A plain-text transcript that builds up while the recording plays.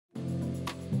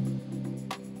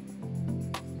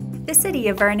The City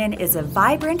of Vernon is a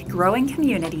vibrant, growing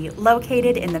community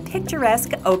located in the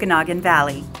picturesque Okanagan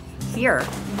Valley. Here,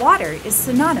 water is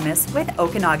synonymous with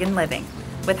Okanagan living,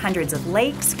 with hundreds of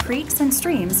lakes, creeks, and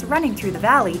streams running through the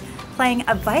valley, playing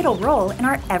a vital role in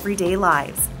our everyday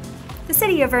lives. The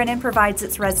City of Vernon provides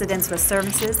its residents with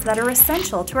services that are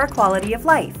essential to our quality of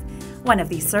life. One of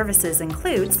these services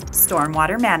includes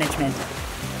stormwater management.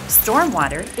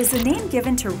 Stormwater is a name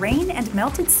given to rain and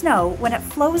melted snow when it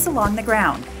flows along the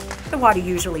ground. The water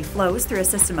usually flows through a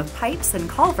system of pipes and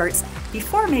culverts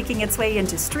before making its way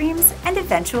into streams and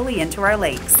eventually into our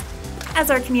lakes. As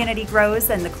our community grows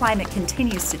and the climate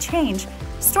continues to change,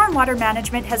 stormwater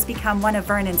management has become one of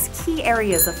Vernon's key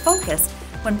areas of focus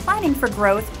when planning for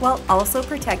growth while also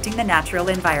protecting the natural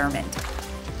environment.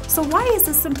 So why is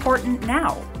this important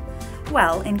now?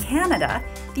 Well, in Canada,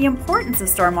 the importance of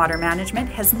stormwater management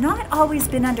has not always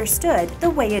been understood the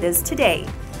way it is today.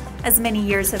 As many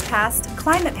years have passed,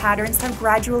 climate patterns have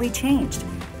gradually changed,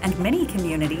 and many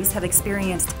communities have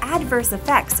experienced adverse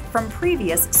effects from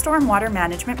previous stormwater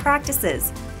management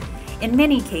practices. In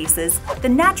many cases, the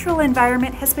natural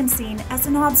environment has been seen as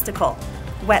an obstacle.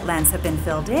 Wetlands have been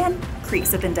filled in,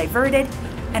 creeks have been diverted,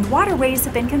 and waterways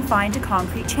have been confined to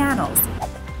concrete channels.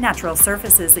 Natural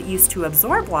surfaces that used to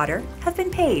absorb water have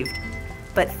been paved.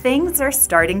 But things are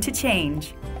starting to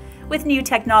change. With new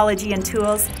technology and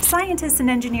tools, scientists and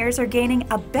engineers are gaining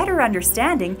a better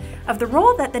understanding of the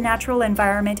role that the natural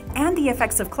environment and the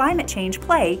effects of climate change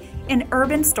play in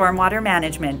urban stormwater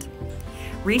management.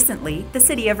 Recently, the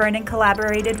City of Vernon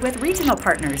collaborated with regional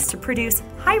partners to produce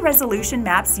high-resolution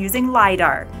maps using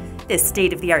LiDAR. This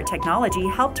state-of-the-art technology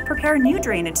helped prepare new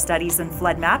drainage studies and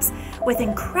flood maps with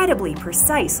incredibly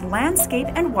precise landscape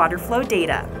and water flow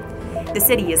data. The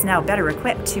city is now better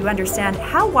equipped to understand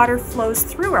how water flows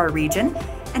through our region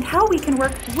and how we can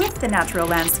work with the natural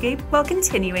landscape while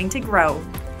continuing to grow.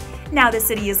 Now the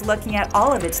city is looking at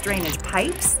all of its drainage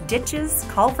pipes, ditches,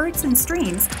 culverts, and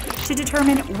streams to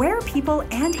determine where people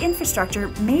and infrastructure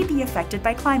may be affected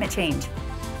by climate change.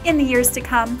 In the years to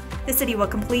come, the city will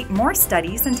complete more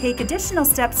studies and take additional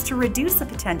steps to reduce the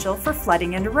potential for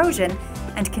flooding and erosion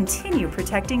and continue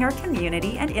protecting our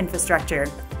community and infrastructure.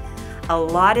 A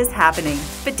lot is happening,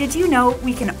 but did you know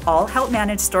we can all help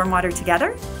manage stormwater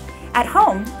together? At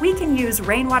home, we can use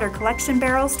rainwater collection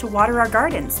barrels to water our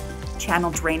gardens,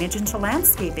 channel drainage into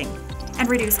landscaping, and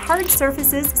reduce hard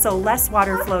surfaces so less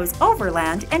water flows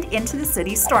overland and into the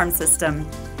city's storm system.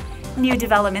 New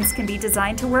developments can be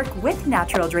designed to work with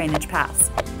natural drainage paths,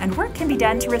 and work can be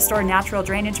done to restore natural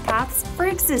drainage paths for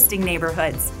existing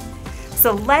neighborhoods.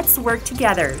 So let's work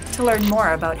together to learn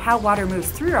more about how water moves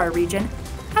through our region,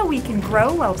 how we can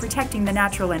grow while protecting the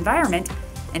natural environment,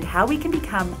 and how we can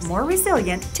become more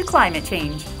resilient to climate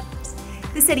change.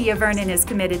 The City of Vernon is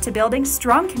committed to building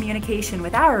strong communication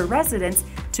with our residents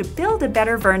to build a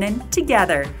better Vernon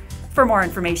together. For more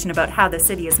information about how the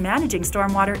city is managing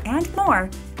stormwater and more,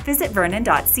 visit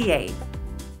vernon.ca.